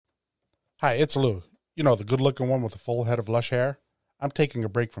Hi, it's Lou. You know, the good-looking one with the full head of lush hair? I'm taking a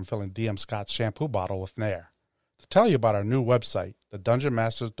break from filling DM Scott's shampoo bottle with Nair to tell you about our new website,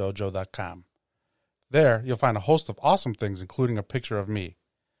 thedungeonmastersdojo.com. There, you'll find a host of awesome things, including a picture of me.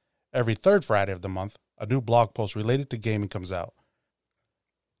 Every third Friday of the month, a new blog post related to gaming comes out.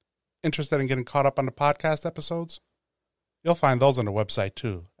 Interested in getting caught up on the podcast episodes? You'll find those on the website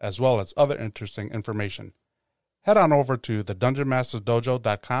too, as well as other interesting information. Head on over to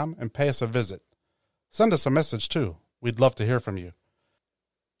thedungeonmastersdojo.com and pay us a visit. Send us a message too. We'd love to hear from you.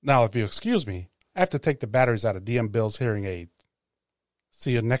 Now, if you excuse me, I have to take the batteries out of DM Bill's hearing aid.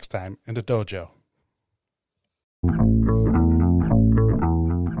 See you next time in the dojo.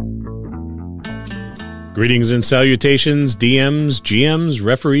 Greetings and salutations, DMs, GMs,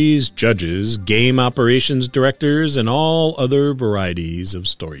 referees, judges, game operations directors, and all other varieties of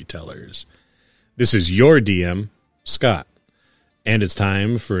storytellers. This is your DM, Scott, and it's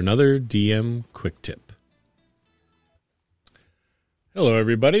time for another DM Quick Tip. Hello,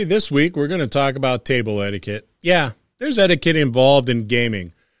 everybody. This week, we're going to talk about table etiquette. Yeah, there's etiquette involved in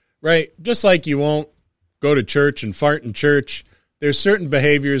gaming, right? Just like you won't go to church and fart in church, there's certain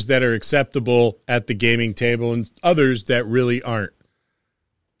behaviors that are acceptable at the gaming table and others that really aren't.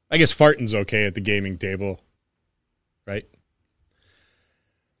 I guess farting's okay at the gaming table, right?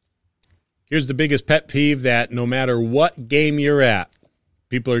 Here's the biggest pet peeve that no matter what game you're at,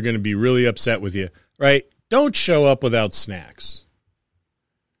 people are going to be really upset with you, right? Don't show up without snacks.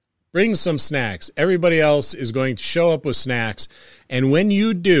 Bring some snacks. Everybody else is going to show up with snacks. And when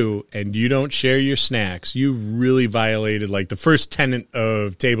you do, and you don't share your snacks, you've really violated like the first tenet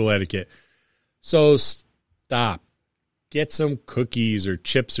of table etiquette. So stop. Get some cookies or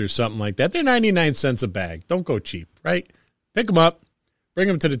chips or something like that. They're 99 cents a bag. Don't go cheap, right? Pick them up, bring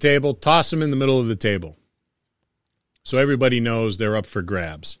them to the table, toss them in the middle of the table. So everybody knows they're up for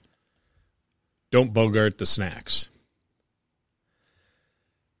grabs. Don't bogart the snacks.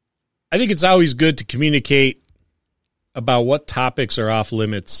 I think it's always good to communicate about what topics are off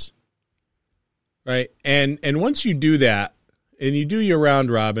limits, right? And once you do that, and you do your round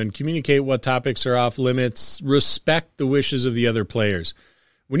robin, communicate what topics are off limits, respect the wishes of the other players.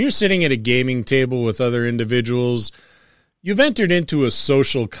 When you're sitting at a gaming table with other individuals, you've entered into a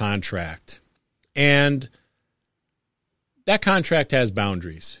social contract, and that contract has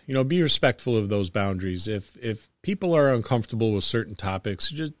boundaries. You know, be respectful of those boundaries. If people are uncomfortable with certain topics,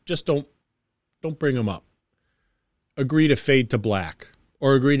 just don't bring them up. Agree to fade to black,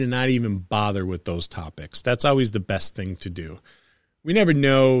 or agree to not even bother with those topics. That's always the best thing to do. We never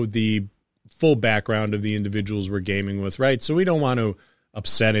know the full background of the individuals we're gaming with, right? So we don't want to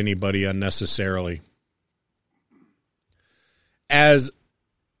upset anybody unnecessarily. As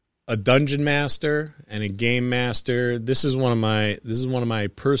a dungeon master and a game master, this is one of my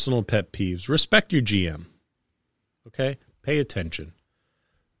personal pet peeves. Respect your GM. Okay? Pay attention.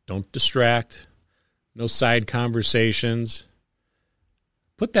 Don't distract. No side conversations.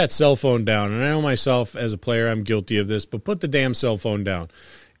 Put that cell phone down. And I know myself as a player, I'm guilty of this, but put the damn cell phone down.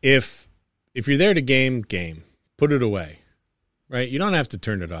 If you're there to game. Put it away. Right? You don't have to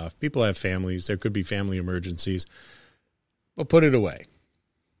turn it off. People have families. There could be family emergencies. But put it away.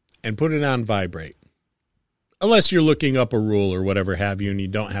 And put it on vibrate. Unless you're looking up a rule or whatever have you and you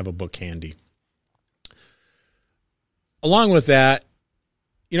don't have a book handy. Along with that,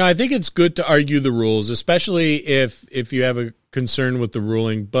 you know, I think it's good to argue the rules, especially if you have a concern with the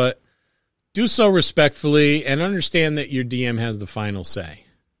ruling, but do so respectfully and understand that your DM has the final say,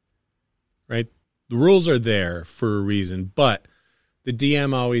 right? The rules are there for a reason, but the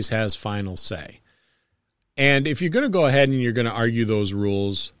DM always has final say. And if you're going to go ahead and you're going to argue those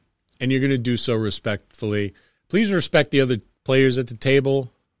rules and you're going to do so respectfully, please respect the other players at the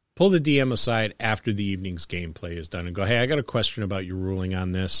table. Pull the DM aside after the evening's gameplay is done and go, hey, I got a question about your ruling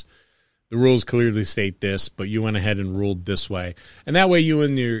on this. The rules clearly state this, but you went ahead and ruled this way. And that way you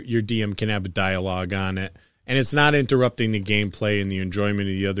and your DM can have a dialogue on it. And it's not interrupting the gameplay and the enjoyment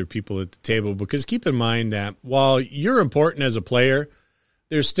of the other people at the table. Because keep in mind that while you're important as a player,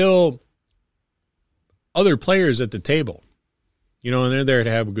 there's still other players at the table. You know, and they're there to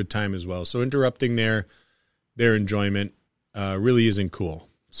have a good time as well. So interrupting their enjoyment really isn't cool.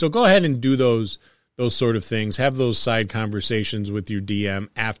 So go ahead and do those sort of things. Have those side conversations with your DM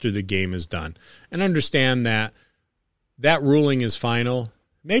after the game is done. And understand that ruling is final.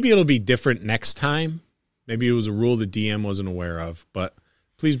 Maybe it'll be different next time. Maybe it was a rule the DM wasn't aware of. But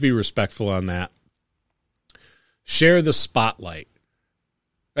please be respectful on that. Share the spotlight.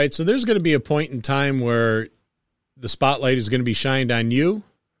 Right? So there's going to be a point in time where the spotlight is going to be shined on you.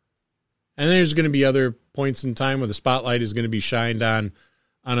 And there's going to be other points in time where the spotlight is going to be shined on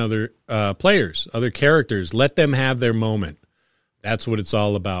on other players, other characters. Let them have their moment. That's what it's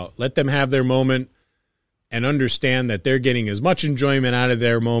all about. Let them have their moment and understand that they're getting as much enjoyment out of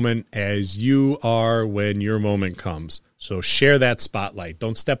their moment as you are when your moment comes. So share that spotlight.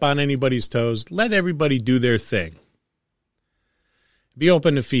 Don't step on anybody's toes. Let everybody do their thing. Be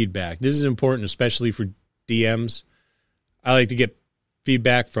open to feedback. This is important, especially for DMs. I like to get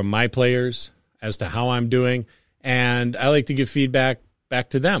feedback from my players as to how I'm doing, and I like to give feedback back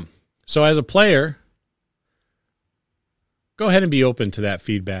to them. So as a player, go ahead and be open to that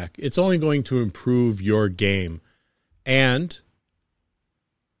feedback. It's only going to improve your game. And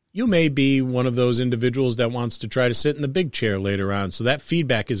you may be one of those individuals that wants to try to sit in the big chair later on. So that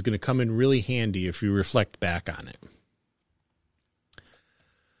feedback is going to come in really handy if you reflect back on it.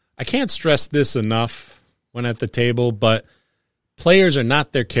 I can't stress this enough when at the table, but players are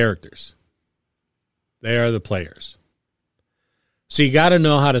not their characters. They are the players. So you got to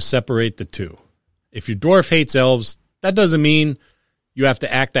know how to separate the two. If your dwarf hates elves, that doesn't mean you have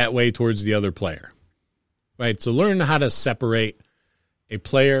to act that way towards the other player, right? So learn how to separate a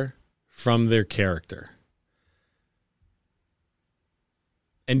player from their character.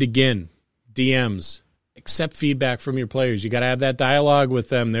 And again, DMs, accept feedback from your players. You got to have that dialogue with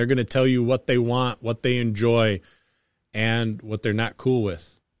them. They're going to tell you what they want, what they enjoy, and what they're not cool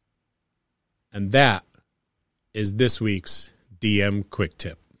with. And that is this week's DM Quick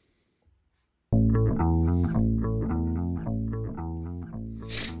Tip.